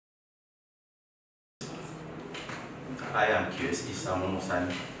I am Isah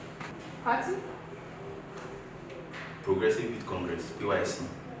Momosani. Party? Progressive Youth Congress, PYC.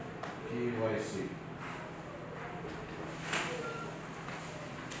 PYC.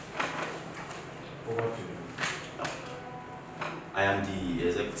 Over to you. I am the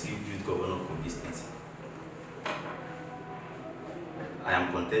Executive Youth Governor of Kogi State. I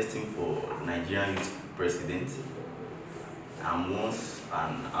am contesting for Nigerian Youth President. I am once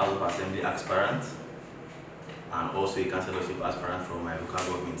an House of Assembly aspirant and also a councillorship aspirant from my local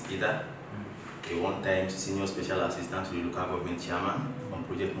government, Isah, a one-time senior special assistant to the local government chairman on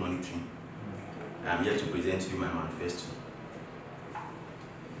project monitoring. I am here to present to you my manifesto.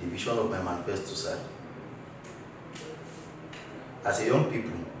 The vision of my manifesto, sir. As a young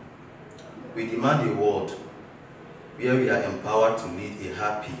people, we demand a world where we are empowered to lead a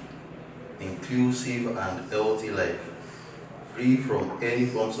happy, inclusive and healthy life, free from any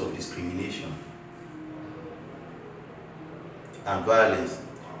forms of discrimination and violence,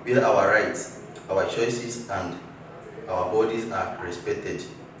 where our rights, our choices and our bodies are respected,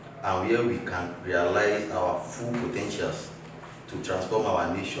 and where we can realize our full potentials to transform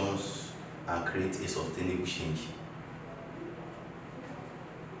our nations and create a sustainable change.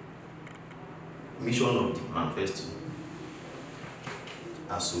 Mission of the manifesto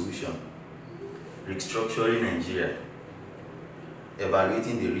and solution: restructuring Nigeria,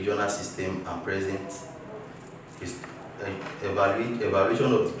 evaluating the regional system and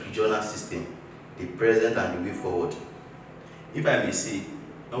evaluation of the regional system, the present and the way forward. If I may say,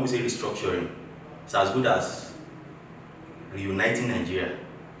 when we say restructuring, it's as good as reuniting Nigeria.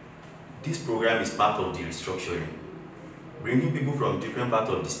 This program is part of the restructuring, bringing people from different parts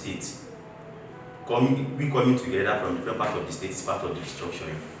of the state. We coming together from different parts of the state is part of the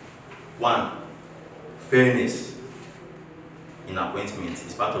restructuring. One, fairness in appointment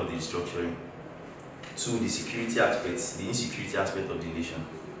is part of the restructuring. Two, the security aspects, the insecurity aspect of the nation.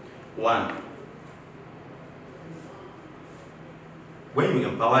 One, when you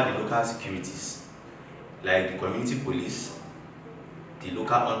empower the local securities, like the community police, the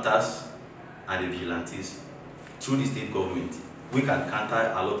local hunters, and the vigilantes, through the state government, we can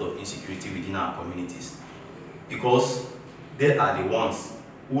counter a lot of insecurity within our communities, because they are the ones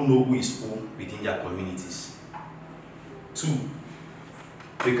who know who is who within their communities. Two,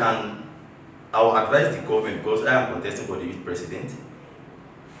 I will advise the government, because I am contesting for the youth president.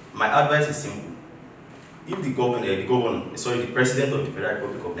 My advice is simple. If the president of the Federal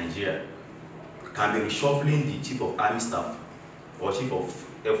Republic of Nigeria can be reshuffling the chief of army staff or chief of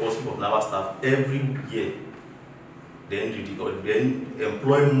air force, chief of naval staff every year, then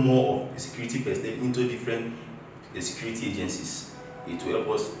employ more of the security personnel into different security agencies, it will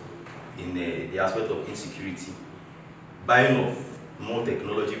help us in the aspect of insecurity, buying of more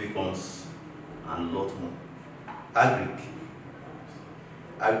technology weapons, and a lot more.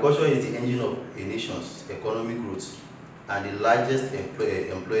 Agriculture is the engine of a nation's economic growth and the largest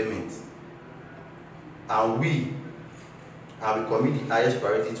employment, and we commit the highest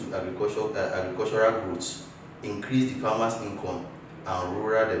priority to agricultural growth, increase the farmers' income and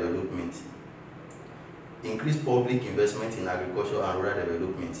rural development, increase public investment in agriculture and rural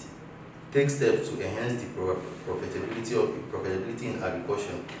development, take steps to enhance the profitability in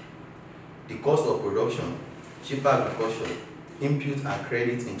agriculture, the cost of production, cheaper agriculture, input and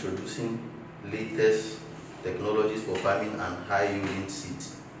credit, introducing latest technologies for farming and high-yielding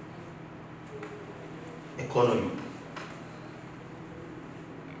seeds. Economy: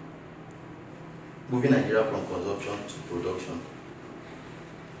 moving Nigeria from consumption to production.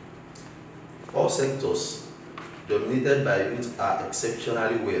 All sectors dominated by youth are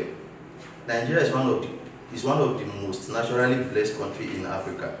exceptionally well. Nigeria is one of the most naturally blessed countries in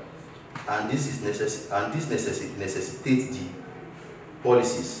Africa, and this necessitates the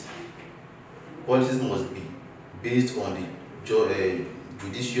policies. Policies must be based on the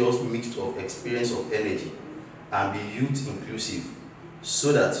judicious mix of experience of energy and be youth inclusive,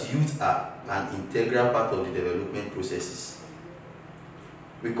 so that youth are an integral part of the development processes.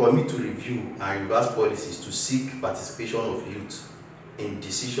 We commit to review and reverse policies to seek participation of youth in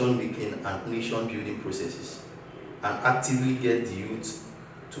decision-making and nation-building processes, and actively get the youth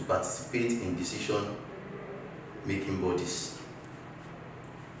to participate in decision-making bodies.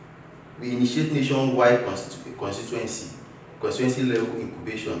 We initiate nationwide constituency level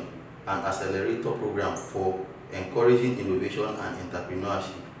incubation and accelerator program for encouraging innovation and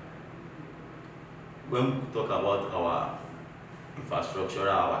entrepreneurship. When we talk about our infrastructure,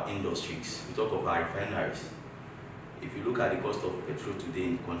 our industries, we talk of our refineries. If you look at the cost of petrol today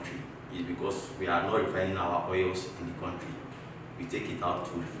in the country, it's because we are not refining our oils in the country. We take it out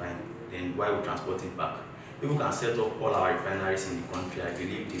to refine, then while we transport it back. If we can set up all our refineries in the country, I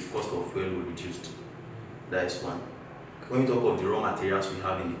believe the cost of fuel will reduce. That is one. When we talk of the raw materials we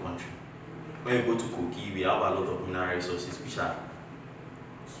have in the country, when we go to Kogi, we have a lot of mineral resources which are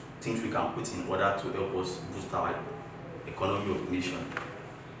things we can put in order to help us boost our economy of the nation.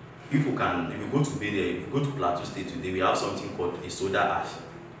 If we go to Benin, if we go to Plateau State today, we have something called a soda ash.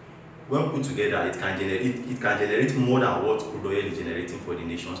 When put together, it can generate more than what crude oil is generating for the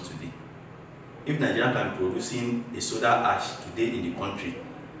nations today. If Nigeria can be producing a soda ash today in the country,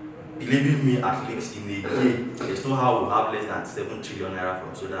 believe me, at least in a year, there's no how we'll have less than 7 trillion naira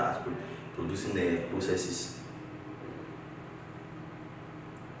from soda ash producing the processes.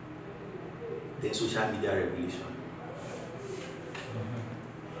 Then social media regulation.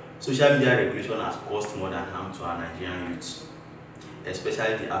 Social media regulation has caused more than harm to our Nigerian youths,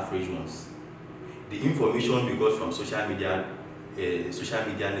 especially the average ones. The information we got from social media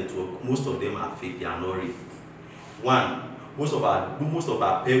network, most of them are fake, they are not real. One, most of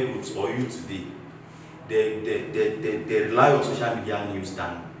our peer groups or youth today, they rely on social media news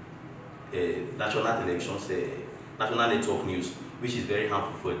than national televisions, national network news, which is very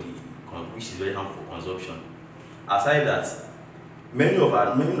harmful for consumption. Aside that, many of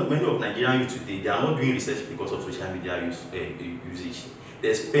Nigerian youth today, they are not doing research because of social media usage.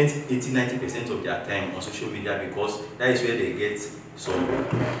 They spend 80-90% of their time on social media because that is where they get some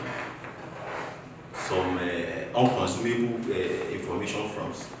unconsumable information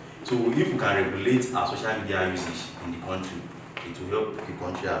from. So if we can regulate our social media usage in the country, it will help the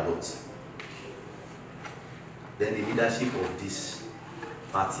country a lot. Then the leadership of this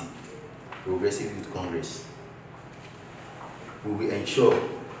party, Progressive Youth Congress, we will ensure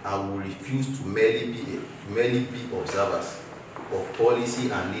and will refuse to merely be observers of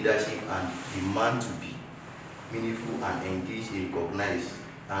policy and leadership and demand to be meaningful and engaged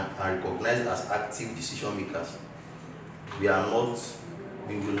and recognized as active decision makers. We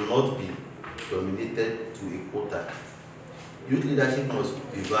will not be dominated to a quota. Youth leadership must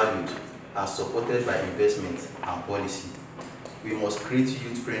be valued and supported by investment and policy. We must create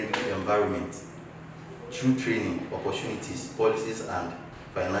youth-friendly environment through training, opportunities, policies, and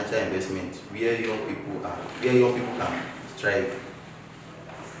financial investment where young people can thrive.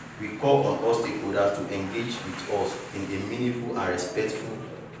 We call on all stakeholders to engage with us in a meaningful and respectful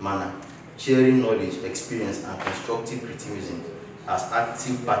manner, sharing knowledge, experience, and constructive criticism as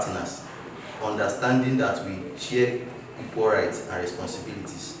active partners, understanding that we share equal rights and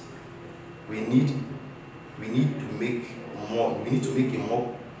responsibilities. We need to make a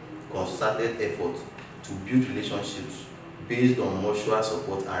more concerted effort to build relationships based on mutual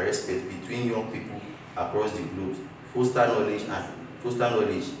support and respect between young people across the globe, foster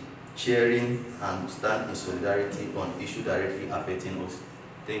knowledge, sharing, and stand in solidarity on issues directly affecting us.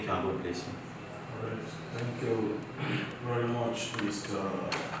 Thank you and God bless you. All right. Thank you very much, Mr.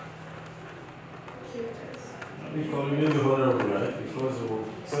 You call me the honorable, right? Because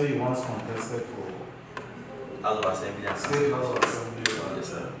so he once contested for House of Assembly and State House of Assembly. Yes,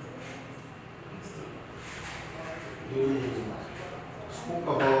 sir. You spoke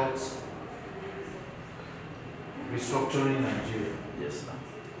about restructuring Nigeria. Yes, sir.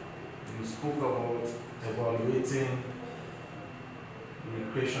 You spoke about evaluating the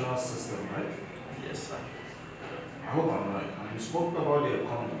recreational system, right? Yes, sir. I hope I'm right. And you spoke about the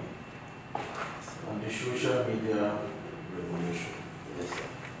economy and the social media revolution. Yes, sir.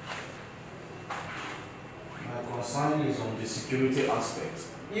 My concern is on the security aspect.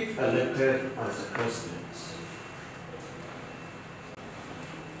 If elected as the president,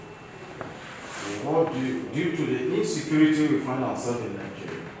 due to the insecurity we find ourselves in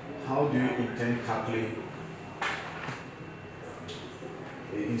Nigeria, how do you intend tackling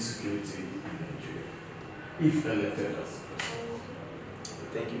the insecurity in Nigeria if elected as the president?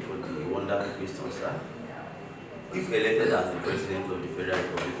 Thank you for the wonderful question, sir. If elected as the President of the Federal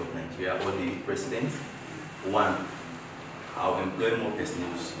Republic of Nigeria or the President, one, I'll employ more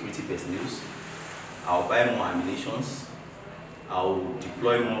personnel, security personnel, I'll buy more ammunitions, I'll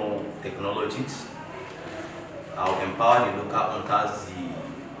deploy more technologies, I'll empower the local hunters,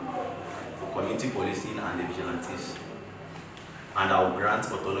 the community policing and the vigilantes, and I'll grant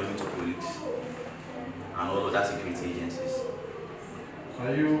autonomy to police and all other security agencies.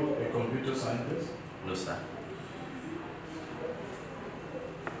 Are you a computer scientist? No, sir.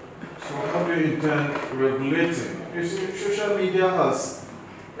 So how do you intend regulating? You see, social media has,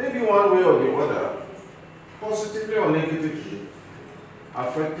 maybe one way or the other, positively or negatively,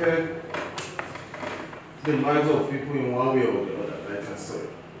 affected the lives of people in one way or the other, like I said.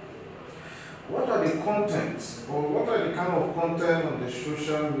 What are the contents, or what are the kind of content on the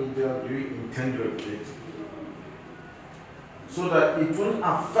social media do you intend regulating? so that it won't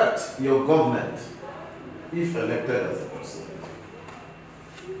affect your government if elected as the president?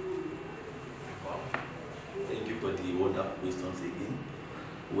 Thank you for the wonderful questions again.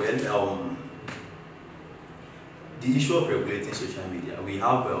 Well, the issue of regulating social media, we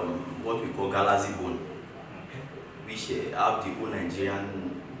have what we call Galaxy Bone, which have the whole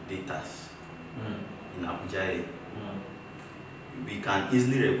Nigerian data in Abuja. We can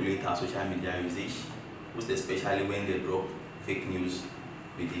easily regulate our social media usage, most especially when they drop fake news.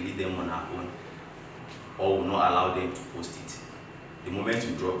 We delete them on our own, or will not allow them to post it. The moment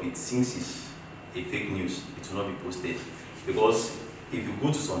you drop it, since it's a fake news, it will not be posted. Because if you go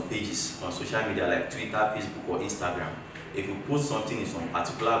to some pages on social media like Twitter, Facebook, or Instagram, if you post something in some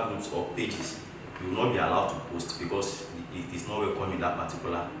particular groups or pages, you will not be allowed to post because it is not welcome in that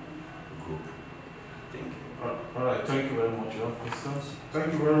particular group. Thank you. All right, thank you very much. Your questions.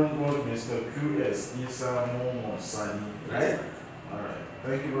 Thank you very much, Mr. QS Isah Momosani. Right? All right.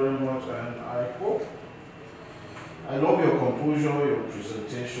 Thank you very much, and I love your composure, your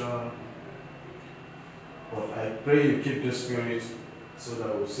presentation, but I pray you keep the spirit so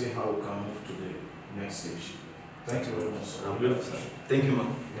that we'll see how we can move to the next stage. Thank you very much, sir. Thank you,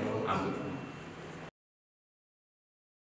 ma'am. You're welcome.